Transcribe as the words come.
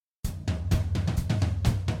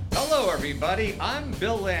Hello, everybody. I'm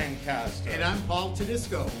Bill Lancaster. And I'm Paul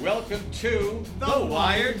Tedisco. Welcome to The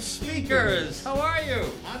Wired Speakers. How are you?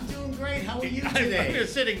 I'm doing great. How are you today? You're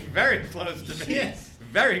sitting very close to me. Yes.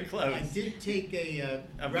 Very close. I did take a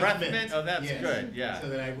breath mint? Oh, that's good, yeah. So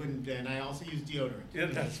that I wouldn't, and I also used deodorant. Yeah,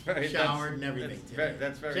 that's very Showered and everything today.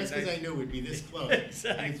 That's very Just because nice. I knew it would be this close.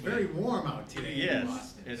 Exactly. And it's very warm out today in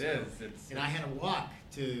Boston. Yes, it is. And I had to walk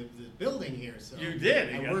to the building here, so You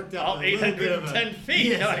did. I worked up all a little bit of 810 feet.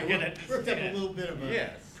 Yes, No, I I can worked up a understand. little bit of a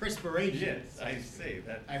Yes. perspiration. Yes, I see.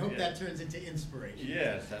 That. I hope yeah. that turns into inspiration.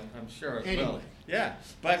 Yes, I'm sure it Anyway. will. Yeah,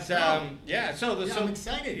 but So, I'm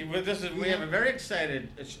excited. We have a very excited.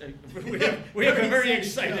 We have a Very very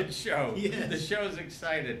excited excited show. Yes. The show's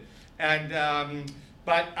excited, and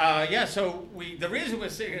So the reason we're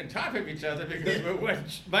sitting on top of each other because we're one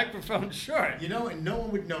microphone short. You know, and no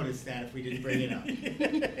one would notice that if we didn't bring it up.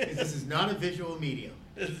 Because this is not a visual medium.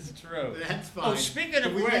 This is true. That's fine. Oh, speaking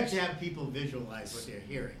of we like which, to have people visualize what they're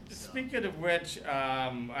hearing. So. speaking of which,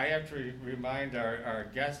 I have to remind our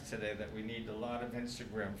guests today that we need a lot of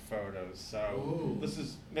Instagram photos. So Ooh. this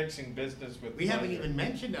is mixing business with We haven't pleasure. even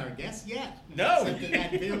mentioned our guest yet. No. Except in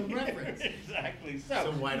that veiled reference. Exactly.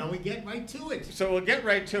 So why don't we get right to it? So we'll get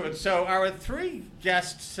right to it. So our three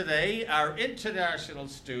guests today are international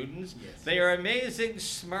students. Yes. They are amazing,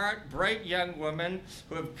 smart, bright young women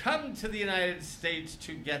who have come to the United States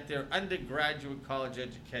to get their undergraduate college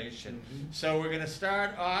education. Mhm. So we're going to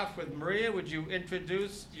start off with Maria. Would you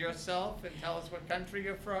introduce yourself and tell us what country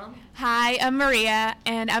you're from? Hi, I'm Maria,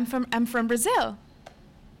 and I'm from Brazil.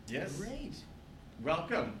 Yes. Great.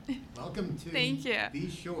 Welcome. Welcome to Thank you.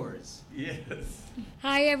 these shores. Yes.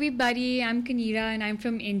 Hi everybody, I'm Kanita and I'm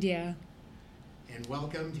from India. And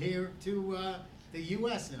welcome here to the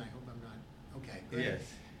U.S. And I hope I'm not... Okay, great. Yes.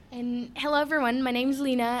 And hello everyone, my name's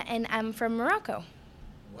Lena and I'm from Morocco.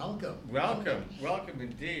 Welcome. Welcome. Welcome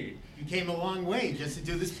indeed. You came a long way just to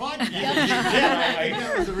do this podcast. Yeah. I think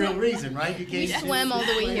that was the real reason, right? You came We to swam this all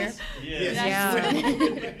the way place. Yes. Yes, you Yeah.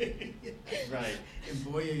 swam. Right. And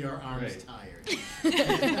boy, are your arms Right.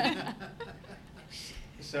 tired.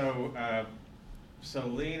 So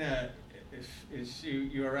Lena,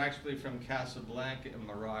 you are actually from Casablanca in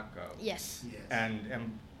Morocco. Yes. Yes.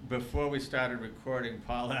 And before we started recording,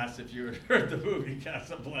 Paul asked if you had heard the movie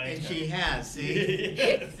Casablanca. And she has, see?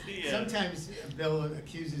 Yes, yes. Sometimes Bill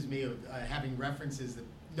accuses me of having references that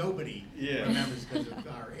nobody Yeah. remembers because of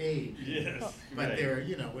our age. Yes. But right.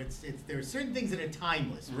 there are certain things that are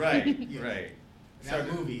timeless. Right. Yes. Right.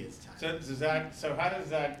 That movie is timeless. So how does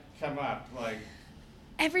that come up? Like.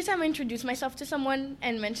 Every time I introduce myself to someone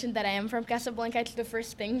and mention that I am from Casablanca, it's the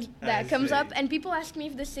first thing I that comes see. up. And people ask me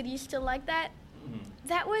if the city is still like that. Mhm.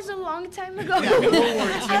 That was a long time ago. Yeah, World War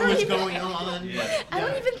I II don't was even- going on. Yeah. I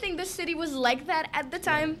don't even think the city was like that at the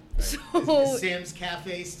time. Is So, Sam's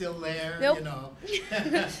Cafe still there? Nope. You know.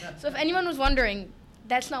 so if anyone was wondering,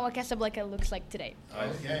 that's not what Casablanca looks like today.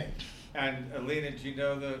 I see. Okay. And Alina, do you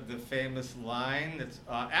know the famous line? That's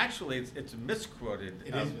actually it's misquoted.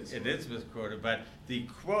 It is misquoted. It is misquoted, but the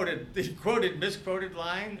quoted misquoted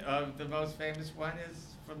line of the most famous one is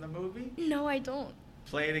from the movie. No, I don't.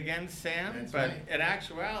 Play it again, Sam. That's but right. in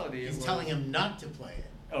actuality, He's it was, telling him not to play it.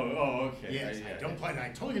 Oh, okay. Yes, Yeah. don't play that. I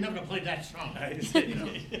told you never to play that song. I see. You know,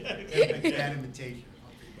 bad imitation of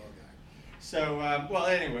Humphrey Bogart. So well,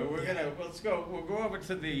 anyway, we'll go over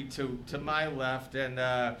to my left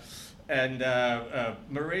and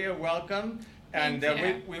Maria, welcome. And Thank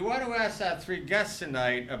you. we want to ask our three guests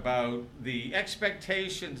tonight about the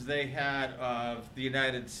expectations they had of the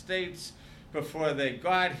United States before they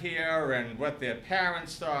got here and what their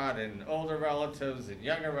parents thought and older relatives and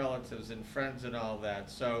younger relatives and friends and all that.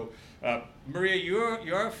 So Maria,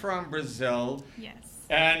 you're from Brazil. Yes.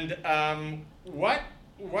 And what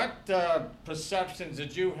perceptions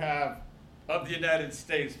did you have of the United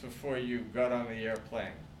States before you got on the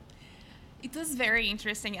airplane? It was very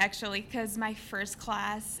interesting, actually, because my first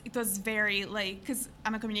class, it was very, because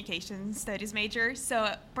I'm a communication studies major,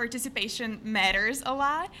 so participation matters a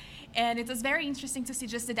lot. And it was very interesting to see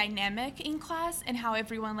just the dynamic in class and how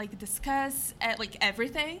everyone, discuss,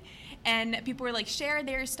 everything. And people were, share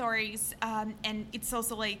their stories. And it's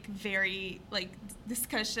also, very,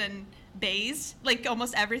 discussion based,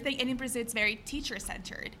 almost everything. And in Brazil, it's very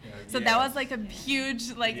teacher-centered. So that was, a huge,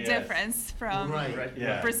 Yes. difference from Right.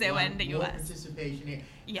 Yeah. Brazil More- and the more U.S. participation here.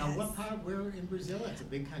 Now, Yes. what part? We're in Brazil. That's a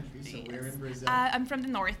big country, so we're in Brazil. I'm from the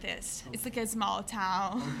Northeast. It's like a small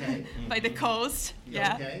town Okay. by the coast.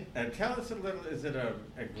 Yeah. Okay. And tell us a little, is it a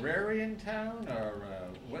agrarian town or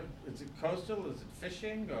what, is it coastal, is it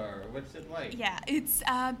fishing or what's it like? Yeah, it's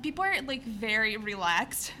people are very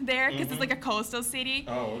relaxed there because Mhm. it's like a coastal city.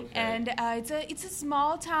 Oh, okay. And and it's a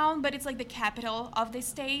small town, but it's like the capital of the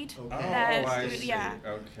state. Okay. Oh, That- I see. yeah.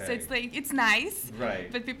 Okay. So it's like it's nice,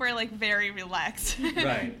 Right. but people are like very relaxed. Right,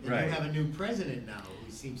 And you right. have a new president now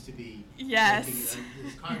who seems to be Yes. making it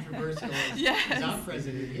as controversial as Yes. our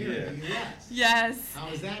president here in the U.S. Yes. How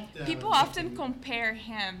is that? People often compare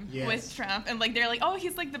him Yes. with Trump, and like they're like, "Oh,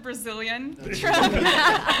 he's like the Brazilian That's Trump."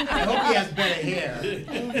 I hope he has better hair.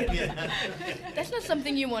 Yeah. That's not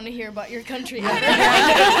something you want to hear about your country. But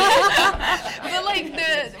like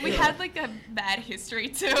we had like a bad history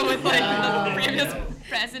too with like the previous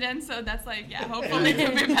president, so that's like hopefully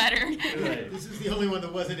it'll be better. Right. This is the only one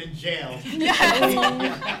that wasn't in jail.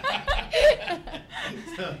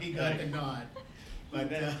 So he got the nod.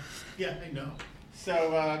 But yeah, I know. So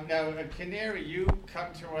now, Canary, you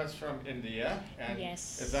come to us from India, and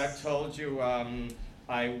Yes. as I've told you,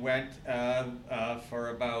 I went for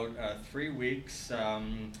about 3 weeks.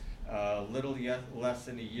 A little less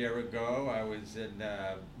than a year ago, I was in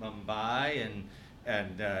Mumbai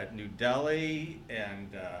and New Delhi and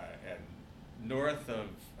north of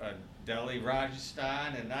Delhi,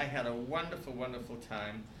 Rajasthan, and I had a wonderful, wonderful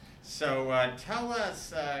time. So tell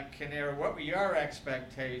us, Canary, what were your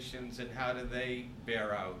expectations and how did they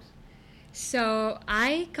bear out? So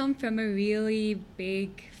I come from a really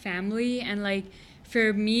big family, and like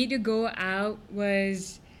for me to go out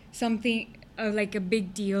was something like a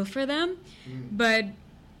big deal for them. But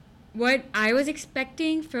what I was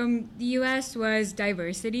expecting from the US was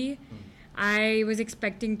diversity. I was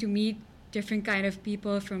expecting to meet different kind of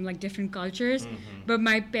people from like different cultures. But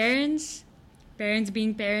my parents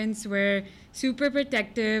being parents, were super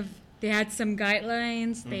protective. They had some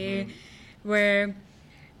guidelines. They were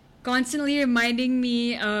constantly reminding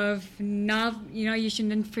me of not, you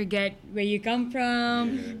shouldn't forget where you come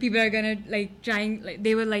from. Yeah. People are gonna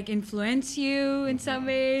they would like influence you in some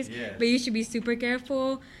ways, Yes. but you should be super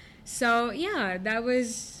careful. So yeah, that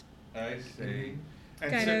was. I see.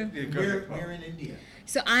 And Kind so, of. you go We're, ahead, Paul. we're in India.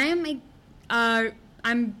 So I'm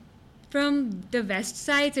from the west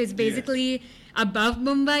side, so it's basically above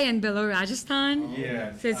Mumbai and below Rajasthan.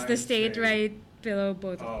 Yes, So it's I the state see. right below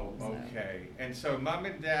both. Oh, of them, so. okay. And so mom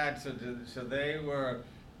and dad, so they were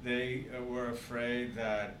afraid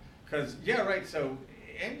that, because right. So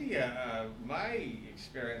India, my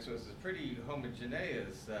experience was pretty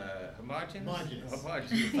homogeneous. Homogeneous.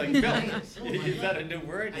 Homogeneous, like Billy. Nice. Oh my Is that God. a new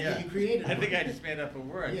word? I think you created I think I one. just made up a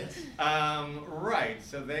word. Yes. Right.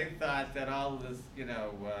 So they thought that all of this,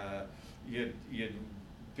 you'd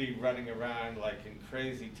be running around like in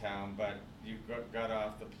crazy town, but you got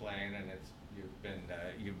off the plane and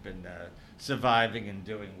you've been surviving and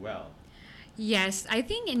doing well. Yes, I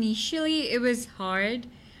think initially it was hard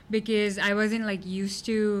because I wasn't like used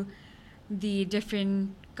to the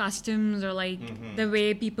different customs or like the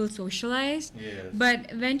way people socialized. Yes.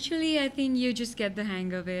 But eventually I think you just get the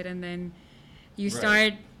hang of it, and then you Right.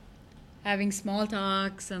 start having small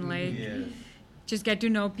talks and like Yes. just get to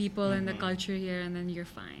know people and the culture here, and then you're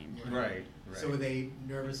fine. Right. So were they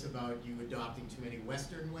nervous about you adopting too many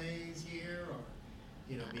Western ways here, or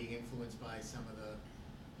being influenced by some of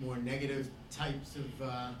the more negative types of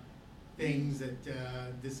things that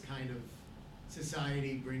this kind of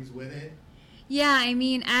society brings with it? Yeah, I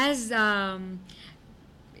mean, as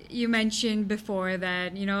you mentioned before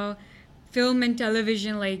that, film and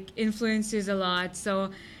television like influences a lot.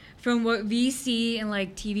 So from what we see in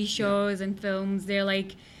like TV shows and films, they're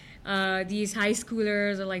like these high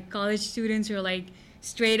schoolers or like college students who are like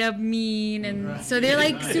straight up mean, and Right. so they're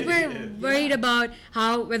like Right. super worried about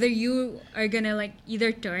whether you are gonna like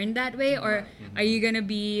either turn that way, or are you gonna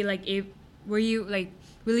be like will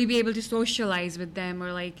you be able to socialize with them,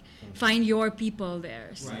 or like find your people there.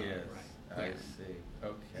 So. Right. Yes. I Yeah. see.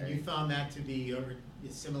 And Okay. you found that to be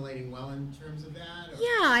assimilating well in terms of that? Or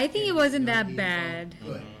Yeah, I think it and wasn't no that being bad.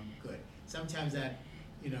 Good, good. Sometimes that,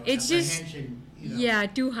 It's just- apprehension, Yeah,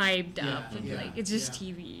 too hyped Yeah, up. And, yeah, like it's just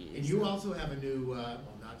yeah. TV. And you also have a new, well,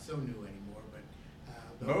 not so new anymore,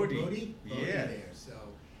 but Modi. Modi Yeah. there. So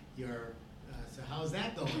you're, so how's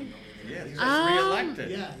that going over there? Yes. You're- Just reelected.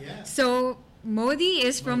 Yeah, yeah. So Modi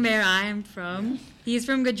is from where I am from. He's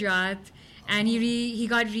from Gujarat, and he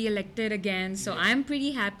got re-elected again. So Yeah. I'm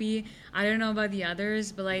pretty happy. I don't know about the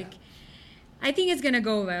others, but like I think it's gonna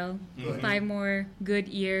go well. Good. 5 more good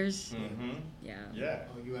years. Mm-hmm. Yeah. Yeah.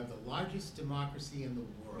 Oh, you have the largest democracy in the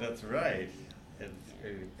world. That's right. Yeah. It's,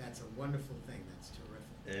 That's a wonderful thing. That's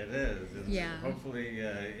terrific. It is. And Yeah. Hopefully,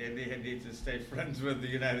 India needs to stay friends with the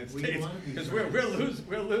United We States wanna be because friends.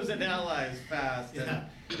 we're losing allies fast. Yeah.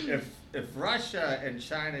 And if Russia and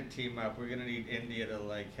China team up, we're gonna need India to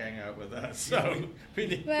like hang out with us. Yeah, So we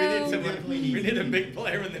need Well- someone, Definitely we need need a India. big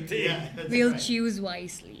player in the team. Yeah, that's We'll right. choose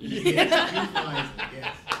wisely. Yes, choose wisely,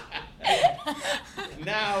 yes.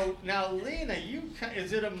 Now, Lena,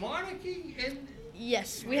 is it a monarchy in?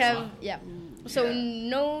 Yes, we have, yeah. So Yeah.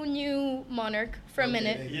 no new monarch for a Okay.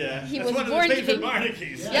 minute. Yeah, He that's was one born of the things with king.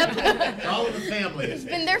 monarchies. Yeah. Yep. All in the family. He's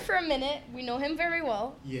been there for a minute. We know him very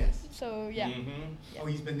well. Yes. So yeah. Mm-hmm. Oh,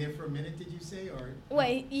 he's been there for a minute, did you say, or?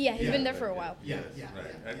 Wait, yeah, he's Yeah. been there for a while. Yeah, Yes, yeah,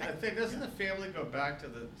 right. yeah, I yeah. think doesn't Yeah. the family go back to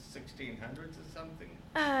the 1600s or something?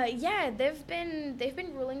 Yeah, they've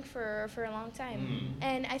been ruling for a long time, Mm.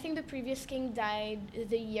 and I think the previous king died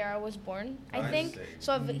the year I was born. I I think see.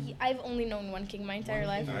 so. Mhm. I've only known one king my entire One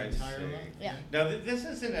life. king your I entire see. life? Yeah. Now, this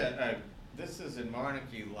isn't this isn't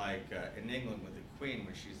monarchy like in England with the queen,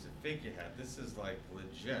 where she's the figurehead. This is like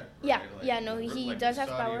legit. Right? Yeah, Like, yeah, no, he like does the have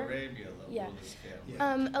Saudi power. Arabia level Yeah. of this family.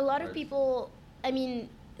 Yeah. A lot of Right. people. I mean,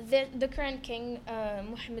 the current king,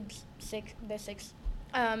 Mohammed VI,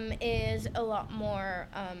 is a lot more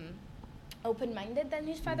open-minded than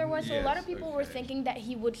his father was. So a lot of Yes, people were okay. thinking that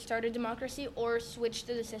he would start a democracy or switch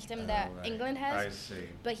to the system that Oh, right. England has, I see.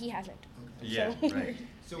 but he hasn't. Okay. Yeah, So- right.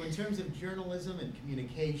 So in terms of journalism and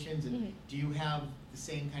communications, and Mhm. do you have the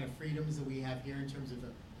same kind of freedoms that we have here in terms of the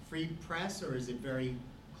free press, or is it very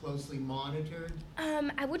closely monitored?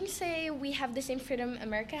 I wouldn't say we have the same freedom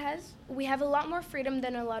America has. We have a lot more freedom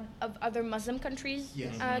than a lot of other Muslim countries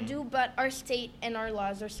Yes. Mhm. do, but our state and our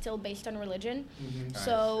laws are still based on religion. Mm-hmm. I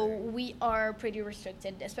So see. we are pretty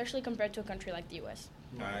restricted, especially compared to a country like the U.S.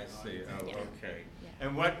 I see. Oh, Yeah. okay. Yeah.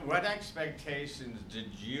 And what expectations did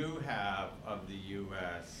you have of the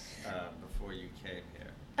U.S. Before you came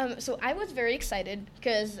here? So I was very excited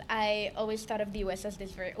because I always thought of the U.S. as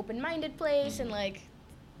this very open-minded place, and like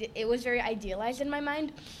it was very idealized in my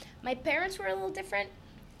mind. My parents were a little different.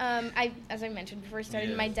 As I mentioned before I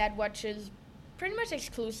started, my Yes. dad watches pretty much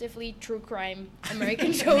exclusively true crime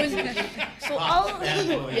American shows. So all Bad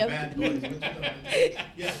boys, Yep. bad boys. What you know?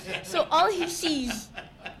 Yeah. So all he sees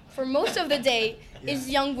for most of the day is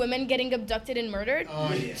Yeah. young women getting abducted and murdered.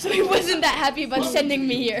 Oh, yeah. So he wasn't that happy about sending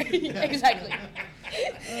me here. Yeah. Exactly.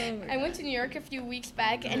 Oh my I went to New York a few weeks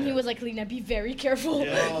back, and he was like, "Lena, be very careful.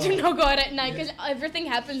 Yeah. Do not go out at night because everything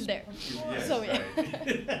happens there." Yes, So, yeah.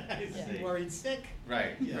 right. I see. You worried sick?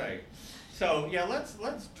 Right, Yeah. right. So yeah,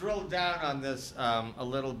 let's drill down on this a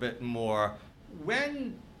little bit more.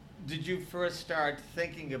 When did you first start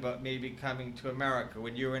thinking about maybe coming to America?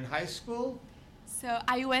 When you were in high school? So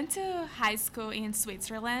I went to high school in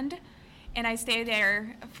Switzerland, and I stayed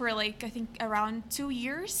there for like I think around 2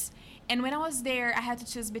 years. And when I was there, I had to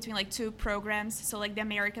choose between like two programs, so like the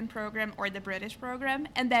American program or the British program.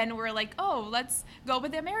 And then we're like, oh, let's go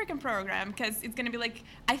with the American program because it's gonna be like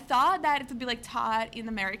I thought that it would be like taught in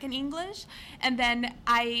American English, and then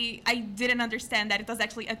I didn't understand that it was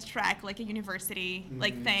actually a track like a university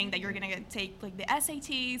like Mhm. thing that you're gonna take like the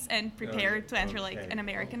SATs and prepare to enter like okay. an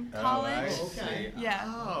American Oh, I college. Oh, okay. see. Yeah.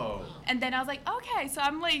 Oh. And then I was like, okay, so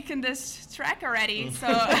I'm like in this track already. So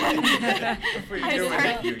Before you I knew it,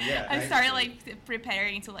 started, yeah, I started see. like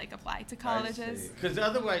preparing to like apply to colleges Because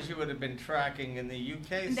otherwise you would have been tracking in the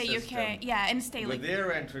UK in the system. UK. Yeah, and stay With like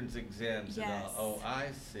their entrance exams and Yes. all. Oh, I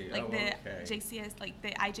see. like oh, the okay. JCS, like the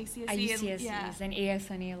IJCSE, IGCSEs and, yeah, and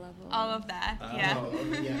ASNA level. all of that. Oh, yeah. Oh,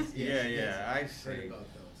 yes, yes, Yeah, yes. yeah, I Heard see. about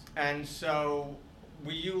those. And so,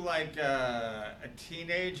 were you like a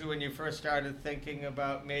teenager when you first started thinking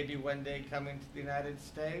about maybe one day coming to the United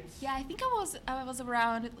States? Yeah, I think I was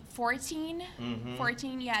around 14. Mhm.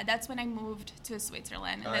 14, yeah, that's when I moved to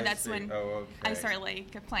Switzerland, and I then that's see. when Oh, okay. I started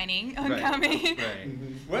like planning on Right, coming. Right.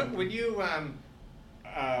 Mhm. What when you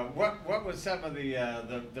what was some of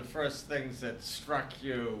the first things that struck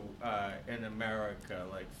you in America,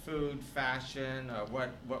 like food, fashion, or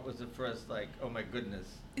what was the first like? Oh my goodness.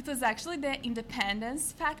 It was actually the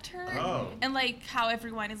independence factor, Oh. and like how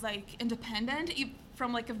everyone is like independent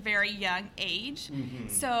from like a very young age. Mhm.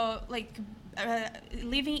 So like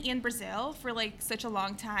living in Brazil for like such a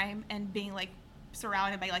long time and being like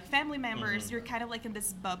surrounded by like family members, Mhm. you're kind of like in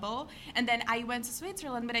this bubble. And then I went to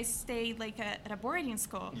Switzerland, but I stayed like at a boarding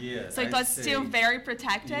school. Yeah, So it I was still see. very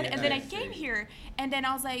protected. Yeah, and then I I came see. here, and then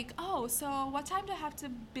I was like, oh, so what time do I have to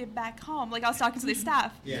be back home? Like I was talking to the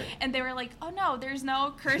staff, Yeah. and they were like, oh no, there's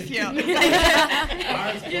no curfew. Ours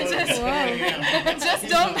You closed just- at 10 a.m. Just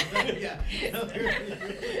don't- Yeah.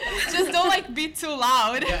 Just don't like be too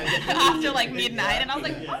loud Yeah, yeah. after like midnight. And I was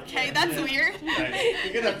like, Yeah, okay, yeah, that's yeah. weird. Right.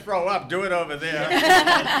 You're gonna throw up. Do it over there.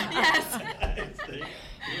 Yes. I see.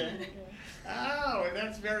 Oh, and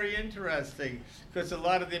that's very interesting because a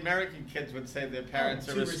lot of the American kids would say their parents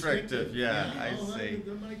are Too restrictive. Yeah, I Oh, see.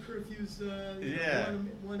 My curfew's Yeah.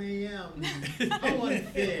 1 a.m. How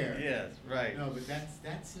unfair. Yes, right. No, but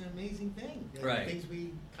that's an amazing thing. There are Right. Things we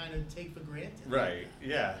kind of take for granted. Right,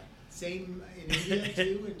 yeah. Same in India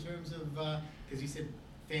too, in terms of because you said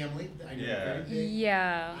family. I know Yeah. very big.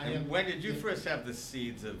 Yeah. I And have- when did you first have the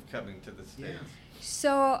seeds of coming to the States? Yeah.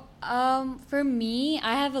 So, for me,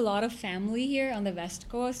 I have a lot of family here on the West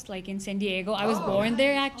Coast, like in San Diego. I was Oh, born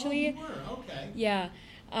there nice. actually. Oh, you were? Okay. Yeah.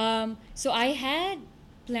 So I had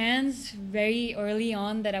plans very early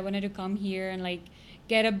on that I wanted to come here and like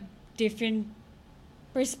get a different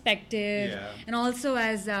perspective. Yeah. And also,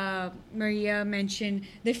 as Maria mentioned,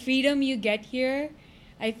 the freedom you get here,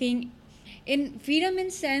 I think, in freedom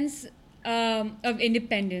in sense of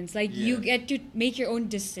independence. Like you Yes. get to make your own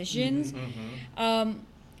decisions. Mm-hmm.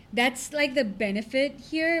 That's like the benefit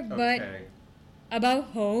here, but Okay. about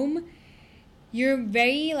home, you're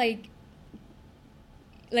very like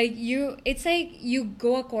you it's like you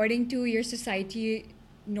go according to your society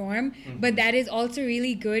norm, but Mhm. that is also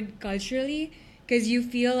really good culturally because you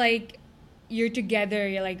feel like you're together,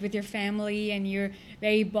 you're like with your family and you're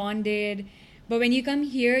very bonded. But when you come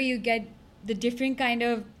here, you get the different kind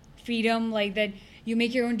of freedom, like that you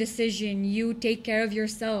make your own decision, you take care of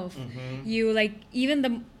yourself, Mhm. you like even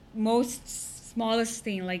the most smallest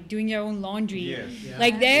thing, like doing your own laundry. Yes. Yeah.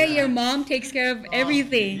 Like there, Yeah. your mom takes care of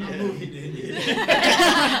everything. I'm moving to India.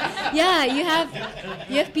 Yeah, you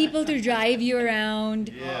have people to drive you around.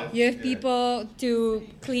 Yes, You have yes. people to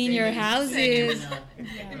clean your houses.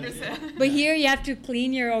 But here, you have to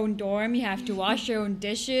clean your own dorm. You have to wash your own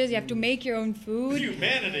dishes. You have to make your own food.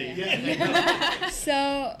 Humanity. Yeah.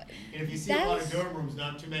 So And if you see a lot of That's- dorm rooms,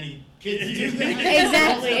 not too many kids do that.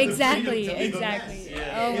 exactly. You also have the freedom to leave a mess.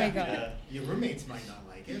 Oh my Yeah. God. Your roommates might not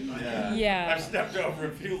like it, but Yeah. I've stepped over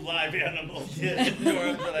a few live animals in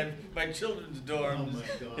dorms, but my children's dorms. Oh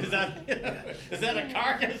my God. Is that a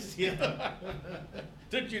carcass? Yeah.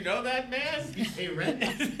 Did you know that, man? You pay rent.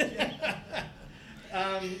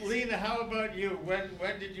 Lena, how about you? When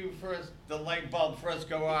did the light bulb first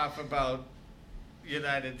go off about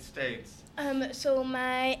United States? So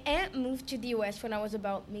my aunt moved to the U.S. when I was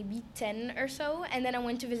about maybe 10 or so, and then I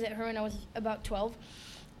went to visit her when I was about 12.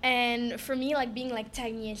 And for me, like being like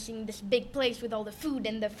tiny and seeing this big place with all the food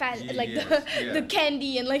and the like Yes, the yeah.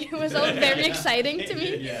 candy and like it was all very exciting to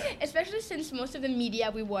me. Yeah. Especially since most of the media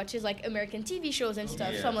we watch is like American TV shows and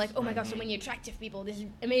stuff. So I'm Yes, like, oh my right. gosh, so many attractive people. This is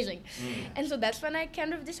amazing. And so that's when I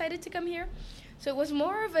kind of decided to come here. So it was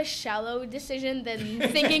more of a shallow decision than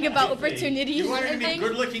thinking about opportunities You wanted to and meet things.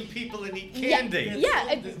 good-looking people and eat Yeah, candy.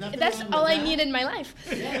 yeah, There's nothing that's wrong all with I that. need in my life.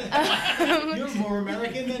 You're more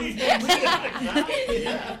American than he's been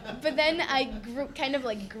yeah. But then I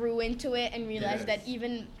grew into it and realized Yes. that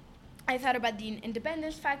even I thought about the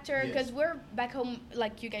independence factor because Yes. we're back home,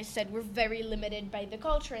 like you guys said, we're very limited by the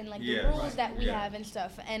culture and like Yes. the rules Right. that we Yeah. have and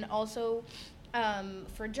stuff, and also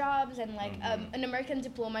for jobs and like Mhm. an American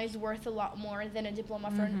diploma is worth a lot more than a diploma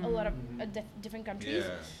for a lot of different countries.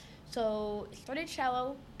 Yeah. So it started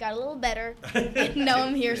shallow, got a little better, and now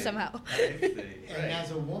I'm here I see. somehow. I see. And Right.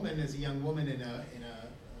 as a woman, as a young woman in a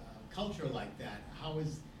culture like that, how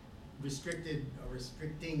is restricted or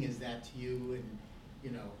restricting is that to you? And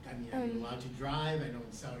you know, I mean, are you allowed to drive? I know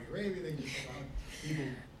in Saudi Arabia they just allow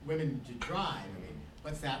women to drive. I mean,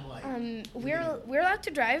 what's that like? We're allowed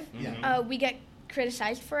to drive. Yeah. We get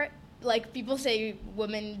criticized for it. Like people say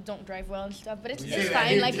women don't drive well and stuff, but it's We it's say that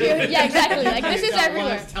fine. here, Like too. yeah, exactly. Like this is That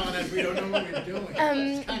everywhere. was telling us we don't know what we're doing.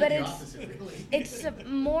 It's kind but of the it's- opposite, really. It's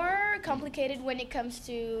more complicated when it comes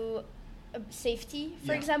to safety.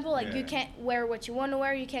 For Yeah. example, like you Yeah. can't wear what you want to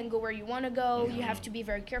wear. You can't go where you want to go. You Mhm. have to be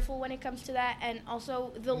very careful when it comes to that. And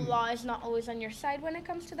also, the law is not always on your side when it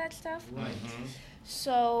comes to that stuff. Right. Mhm.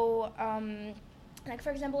 So, like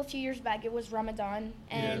for example, a few years back, it was Ramadan,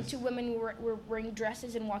 and Yes. two women were wearing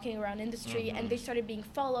dresses and walking around in the street, Mhm. and they started being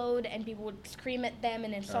followed, and people would scream at them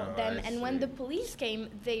and insult Oh, them. I And when see. the police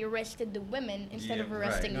came, they arrested the women instead Yeah, of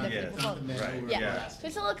arresting right, the yes. people Not followed. the men Right, who were Yeah. harassing. So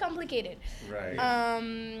it's a little complicated. Right.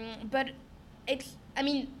 But it's, I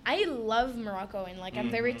mean, I love Morocco, and like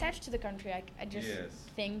I'm very Mhm. attached to the country. I just Yes.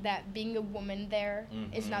 think that being a woman there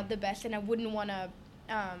is Mhm. not the best, and I wouldn't want to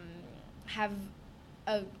have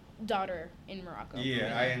a daughter in Morocco.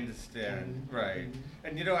 Yeah, I understand. Mhm. Right. Mhm.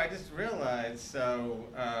 And you know, I just realized so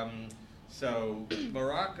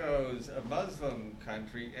Morocco's a Muslim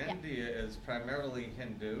country. Yeah. India is primarily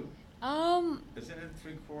Hindu. Isn't it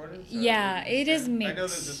 3/4? or Yeah, it is 80%? I know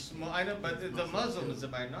there's a mixed. small. I know, but the Muslim is a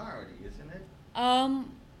minority, isn't it?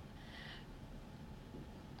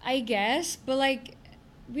 I guess, but like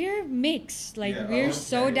we're mixed. Like Yeah, we're okay,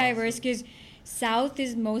 so awesome. diverse because South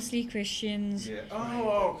is mostly Christians. Yeah.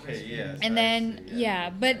 Oh, okay. Yes. And I then see, yeah,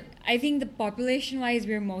 but I think the population wise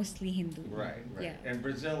we're mostly Hindu. Right. Right. Yeah. And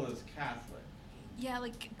Brazil is Catholic. Yeah,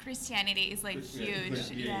 like Christianity is like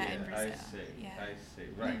huge. Yeah, In I Brazil. see. Yeah. I see.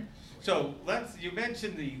 Right. So you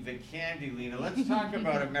mentioned the candy, Lena. Let's talk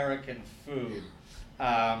about American food.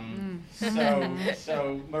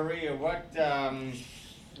 So Maria, what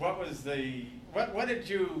did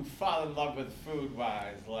you fall in love with food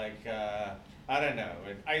wise? Like I don't know,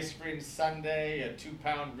 an ice cream sundae, a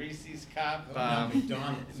 2-pound Reese's cup. Oh, not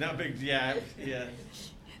McDonald's. No big, yeah.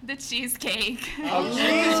 The cheesecake. Oh,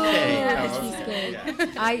 cheesecake. the Oh, cheesecake.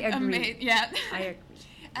 yeah. I agree. Yeah. I agree.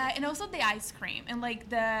 And also the ice cream and like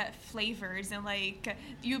the flavors and like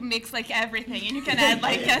you mix like everything and you can add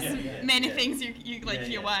like many things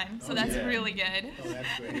you want. So Oh, that's yeah. really good. Oh,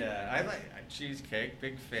 that's great. Yeah, I like cheesecake,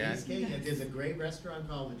 big fan. Cheesecake, there's a great restaurant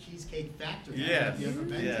called the Cheesecake Factory. I don't know Yes, if you ever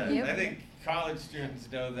been yeah. to it. Yep. I think college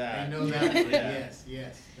students know that. I know that, Yeah.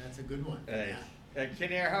 yes, that's a good one. Right. Yeah.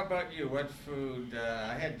 Kinnair, how about you? What food?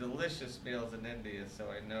 I had delicious meals in India, so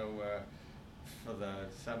I know for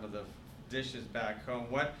some of the dishes back home.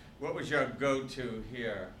 What was your go-to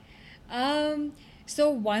here? So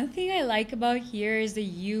one thing I like about here is the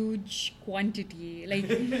huge quantity. Like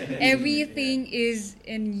everything is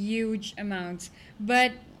in huge amounts.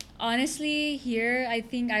 But honestly, here I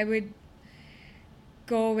think I would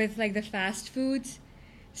go with like the fast foods.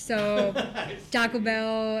 So Taco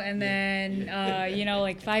Bell and then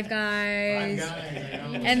like Five Guys. Five Guys, I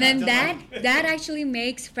know. And then that actually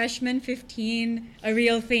makes freshman 15 a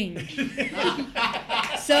real thing.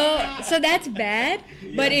 So that's bad,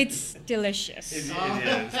 but it's delicious. It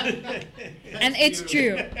is. And it's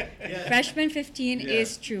true. Yeah. Freshman 15 Yeah.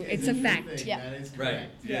 is true. It's a new fact. thing, Yeah. That is Right.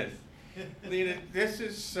 correct. Yes. Lena, this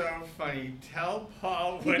is so funny. Tell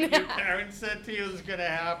Paul what your parents said to you is going to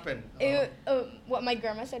happen. What my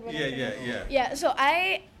grandma said when I came home? Yeah. Yeah, so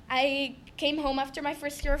I came home after my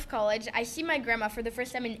first year of college. I see my grandma for the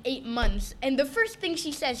first time in 8 months, and the first thing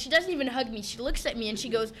she says, she doesn't even hug me. She looks at me and she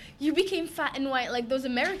goes, "You became fat and white like those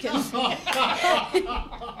Americans."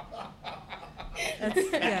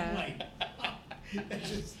 Yeah. That's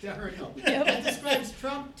hysterical. Yep. That describes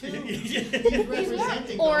Trump too. He's He's more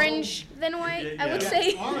representing the orange than white, I would Yeah.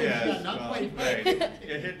 say. Orange, yeah, not well, quite right. white.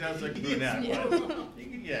 Yeah, it does look brunette. Yeah. but-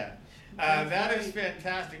 Yeah. That is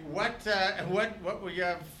fantastic. What were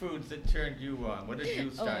your foods that turned you on? What did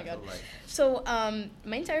you Oh my start to God. like? So,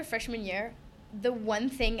 my entire freshman year, the one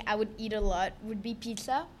thing I would eat a lot would be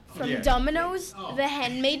pizza from Yeah. Domino's, Oh. the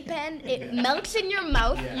handmade pan. It Yeah. melts in your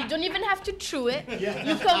mouth. Yeah. You don't even have to chew it. Yeah.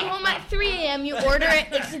 You come home at 3 a.m., you order it,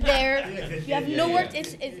 it's there. Yeah, You have yeah, nowhere. yeah.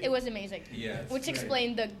 It was amazing. Yes. Which Right.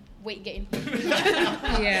 explained the weight gain.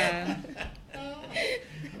 Yeah.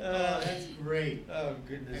 Oh, that's great. Oh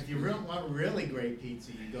goodness. If you want really great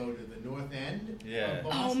pizza, you go to the North End Yeah. of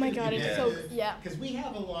Boston. Oh my God, it's so yeah. Because we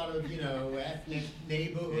have a lot of ethnic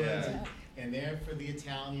neighborhoods, Yeah. and they're for the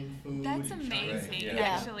Italian food. That's and Chinese amazing, Yeah. food.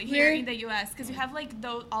 actually, Here- here in the U.S. because you have like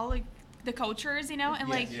all like the cultures, and Yes.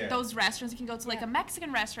 like Yeah. those restaurants. You can go to like Yeah. a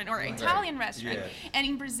Mexican restaurant or Right. Italian restaurant, Yes. and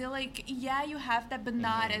in Brazil, like you have that, but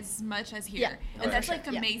not Mhm. as much as here. Yeah. And Right. that's like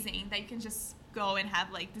Yeah. amazing that you can just go and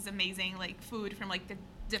have like this amazing like food from like the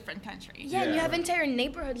different countries. Yeah, and you Yeah. have entire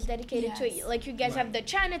neighborhoods dedicated to it. Yes. Like you guys have Right.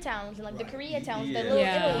 the Chinatowns and like the Right. Koreatowns, Yeah. the little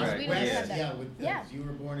Yeah. Italy's. Right. We don't West, have that. yeah, Yeah. you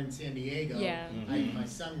were born in San Diego. Yeah. Mhm. My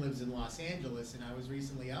son lives in Los Angeles, and I was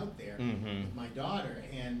recently out there Mhm. with my daughter,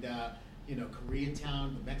 and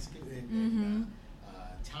Koreatown, the Mexican, and, Mhm.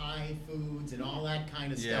 Thai foods, and all that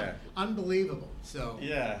kind of Yeah. stuff. Unbelievable. So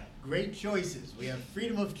Yeah. great choices. We have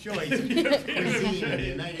freedom of choice in cuisine in the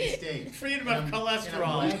United States. Freedom And of I'm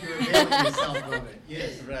cholesterol. glad you're availing yourself of it.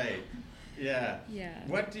 Yes. Right. Yeah. Yeah.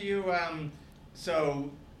 What do you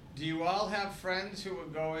so do you all have friends who are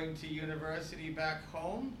going to university back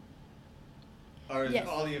home? Or is Yes.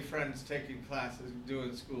 all your friends taking classes,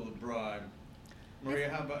 doing school abroad?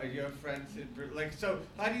 Maria, how about your friends? So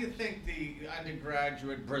how do you think the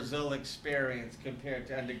undergraduate Brazil experience compared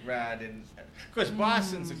to undergrad in, of course,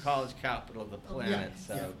 Boston's the college capital of the Oh, yeah, planet,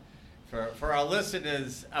 so for our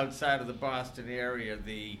listeners outside of the Boston area,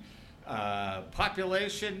 the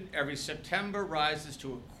population every September rises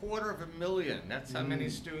to 250,000. That's how many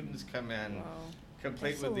students come in, Wow.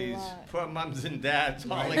 complete That's with a these lot. poor mums and dads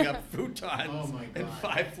hauling up futons Oh, my and God.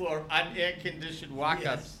 5-floor unair-conditioned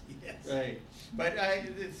walk-ups. Yes. Right. But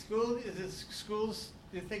is it schools,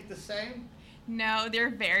 do you think the same? No, they're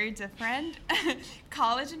very different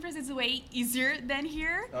college in Brazil is way easier than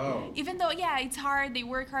here. Oh. Even though, yeah, it's hard, they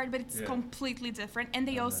work hard, but it's Yeah. completely different. And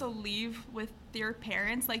they Okay. also live with their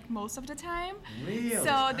parents, like, most of the time. Really?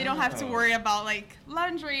 So they don't have to Oh. worry about, like,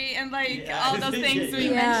 laundry and, like, Yeah. all those things we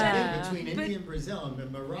Yeah. mentioned. Between But- India and Brazil,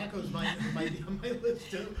 and Morocco's might be on my list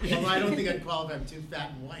too. Well, I don't think I'd qualify. I'm too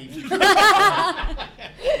fat and white.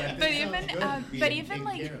 But even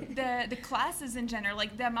like the classes in general,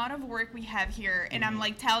 like the amount of work we have here, and I'm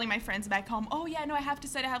like telling my friends back home, oh yeah, no, I have to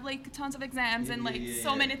study, I have like tons of exams and like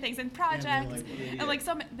so many things and projects, like, and like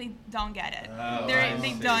they don't get it. Oh, They I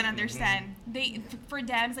they see. don't understand. For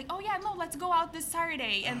them it's like, oh yeah, no, let's go out this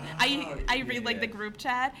Saturday, and I read like the group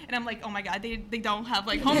chat, and I'm like, oh my god, they don't have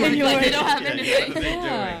like homework, like they don't have Yeah, anything. what are they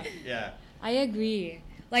Yeah. doing? Yeah. I agree.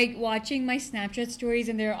 Like watching my Snapchat stories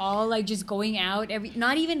and they're all like just going out they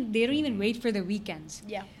don't even wait for the weekends.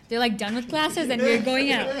 Yeah. They're like done with classes and we're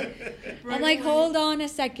going out. I'm like, hold on a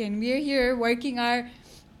second. We're here working our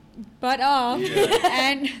butt off Yeah.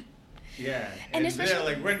 and Yeah. And And especially- they're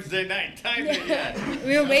like Wednesday night time. Yeah.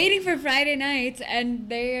 we're waiting for Friday nights and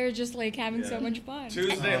they're just like having so Yeah. much fun.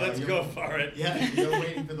 Tuesday, Oh, let's you- go for it. Yeah, you're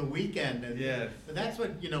waiting for the weekend. And, Yes. But that's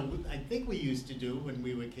what, I think we used to do when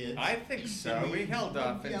we were kids. I think so. Didn't We held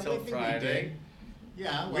off Yeah, until I think we Friday. did.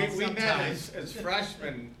 Yeah, well, We met sometimes. as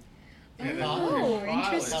freshmen. In in college.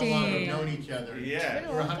 college. That's how long we've Interesting. known each other. Yeah.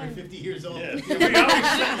 We're 150 years old. Yes. We always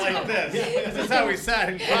sat like this. Yeah. This is how we sat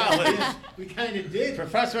in college. Yeah, we kind of did.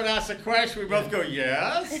 Professor would ask a question, we both go,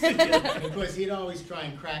 yes. And of course, he'd always try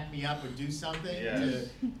and crack me up or do something to,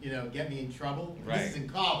 get me in trouble. Right. This is in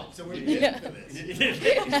college, so we're Yeah. paying for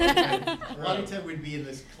this. A lot of time we'd be in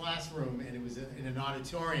this classroom, and it was in an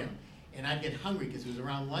auditorium, and I'd get hungry because it was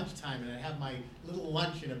around lunchtime, and I'd have my little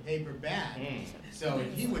lunch in a paper bag. Mm. So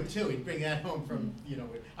and he would too. He'd bring that home from,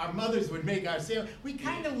 our mothers would make our sandwich. We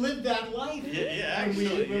kind of lived that life. Yeah, when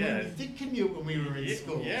we yes. did commute when we were in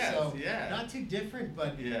school. Yes, So yeah. not too different,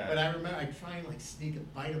 but Yeah. but I remember I'd try and like sneak a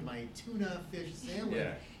bite of my tuna fish sandwich,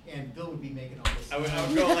 Yeah. and Bill would be making all this. I would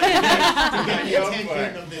stuff. go like this to to get the go attention for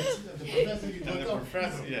it. of the professor. He'd And look the over,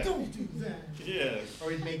 professor, yeah. Don't do that. Yes.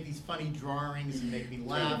 Or he'd make these funny drawings and make me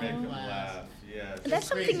laugh Make in them class. laugh, yes. That's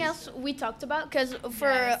crazy something else stuff. we talked about because for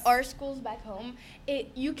Yes. our schools back home,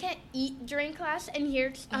 you can't eat during class, and here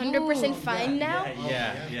it's 100% Oh, fine now.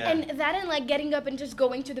 Yeah. And that and like getting up and just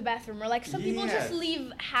going to the bathroom, or like some people Yes. just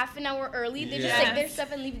leave half an hour early. They just Yes. take their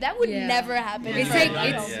stuff and leave. That would Yeah. never happen. It's in like-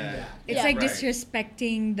 Brazil. it's- Yeah. It's Yeah. like Right.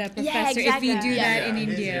 disrespecting the professor Yeah, if you exactly. do Yeah. that in it is,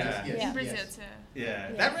 India. yes, Yeah. In Brazil yes. too. Yeah,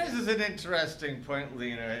 Yeah. that raises an interesting point,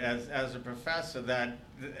 Lena, as a professor.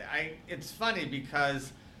 It's funny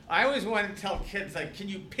because I always want to tell kids like, can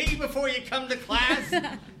you pee before you come to class?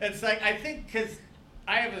 It's like I think because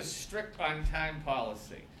I have a strict on-time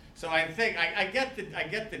policy, so I think I get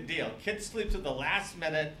the deal. Kids sleep to the last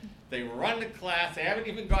minute. They run to class. They haven't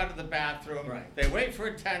even gone to the bathroom. Right. They wait for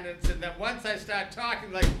attendance, and then once I start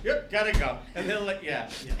talking, like, yep, gotta go, and they'll like, yeah.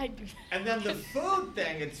 I do. And then the food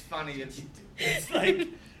thing, it's funny.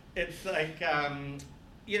 It's like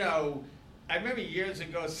I remember years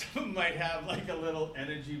ago, someone might have like a little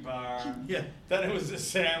energy bar. Yeah. Then it was a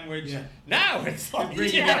sandwich. Yeah. Now it's like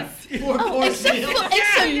Bring Yes. it up. 4 Oh, course it's meal.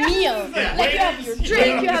 a meal. Yeah. Like you have your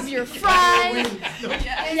drink, you have your fries.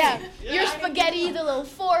 Yeah, Yeah. your spaghetti, the little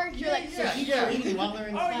fork. You're like, So people are eating while they're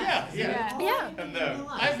in Oh class. yeah. Yeah. And Realize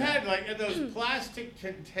I've that. had like in those plastic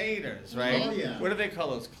containers, right? Oh, yeah. What do they call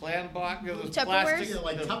those? Clam box? Those Tupperwares? plastic. Yeah,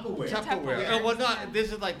 like Tupperware. Tupperware. Yeah. Oh, well, not.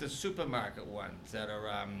 This is like the supermarket ones that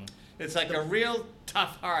are. It's like a real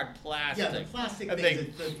tough, hard plastic. Yeah, the plastic And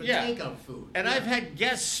things for yeah. takeout food. And Yeah. I've had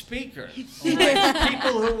guest speakers, like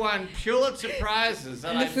people who won Pulitzer prizes,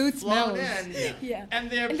 that And the I've food flown smells. in, Yeah. yeah. and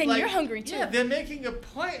they're And then like, you're hungry, too. Yeah, they're making a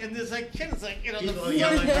point, and there's like kids, like the People are food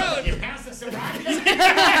yelling, road. you pass us around.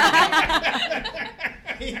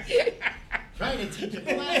 Trying to teach a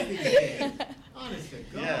class these days. Honest to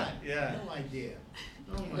God. Yeah. No idea.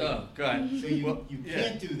 Oh my Oh God. So you, Well, you yeah.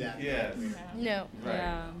 can't do that. Yes. No. Right.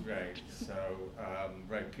 Yeah. Right. So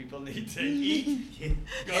right, people need to eat,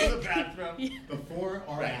 go to the bathroom. Before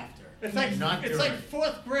or Right. after. It's like not it's during. like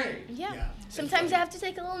 4th grade. Yeah. Yeah. Sometimes I have to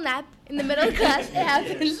take a little nap in the middle of class. It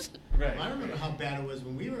happens. Right. I remember how bad it was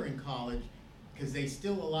when we were in college, because they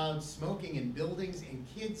still allowed smoking in buildings, and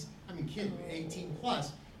kids, 18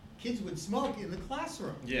 plus, kids would smoke in the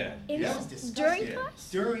classroom. Yeah. In That Yeah. was disgusting. During Yeah. class?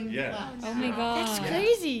 During Yeah. class. Oh my god. That's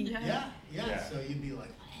crazy. Yeah. Yeah. So you'd be like,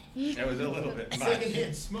 That was a little bit much.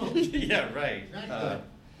 secondhand smoke. Yeah. Right. Not good.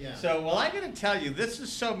 Yeah. So, well, I got to tell you, this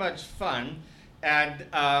is so much fun, and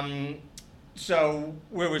So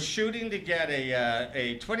we were shooting to get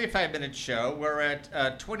a 25-minute show. We're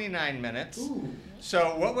at 29 minutes. Ooh,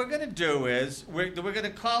 So what we're going to do is we're going to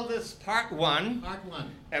call this part 1, part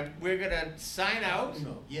one. and we're going to sign out,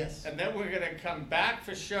 No, yes. and then we're going to come back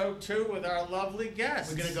for show 2 with our lovely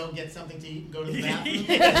guests. We're gonna go get something to eat and go to the bathroom?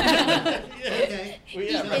 Yeah. Okay.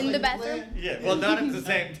 We- yeah, Sounds In like the a bathroom? plan. Yeah, well, not at the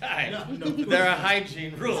same time. No, no. There are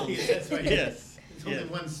hygiene rules. Yes, that's right. Yes. It's only yes.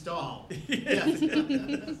 one stall. Yes.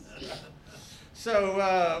 Yes. So,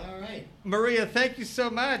 All right. Maria, thank you so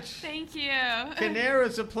much. Thank you. Kinera,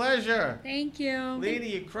 it's a pleasure. Thank you. Lena,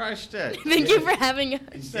 you crushed it. Thank you for having us.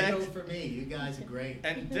 And Thanks. ditto for me. You guys are great.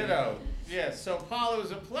 And ditto. Yes, so Paul, it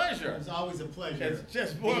was a pleasure. It's always a pleasure It's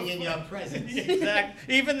just more being in fun. your presence.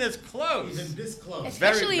 Exactly. Even this close. Even this close.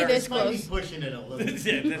 Especially very this Might be close. pushing it a little.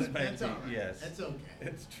 Yeah, this but might that's be, all right. yes. That's okay.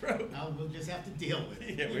 It's true. We'll just have to deal with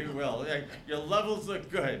it. Yeah, we will. Yeah, your levels look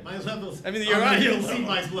good. My levels. I mean, your you audio can see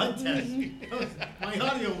my levels. blood test. My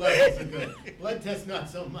audio levels are good. Blood test not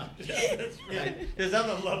so much. Yeah, that's right. His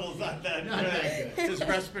other levels aren't that Not good. that good. His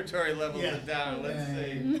respiratory levels Yeah. are down. Let's Yeah,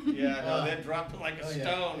 see. Yeah, no, Oh. they're dropping like a Oh, yeah.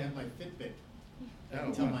 stone. Yeah, my Fitbit. I Oh,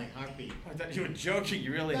 can tell wow. my heartbeat. I thought you were joking.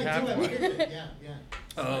 You really I have do have a one. Fitbit. Yeah, yeah.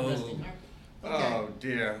 It's my Oh. resting heartbeat. Okay. Oh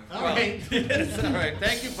dear. All Well, right. yes, all right.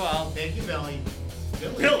 Thank you, Paul. Thank you, Billy.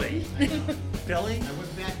 Billy. I know. Billy. I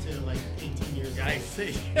went back to like 18 years I old.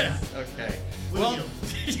 see. Yeah. Yes. Okay. William.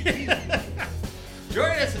 Well,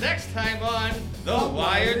 join us next time on The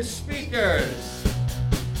Wired Speakers.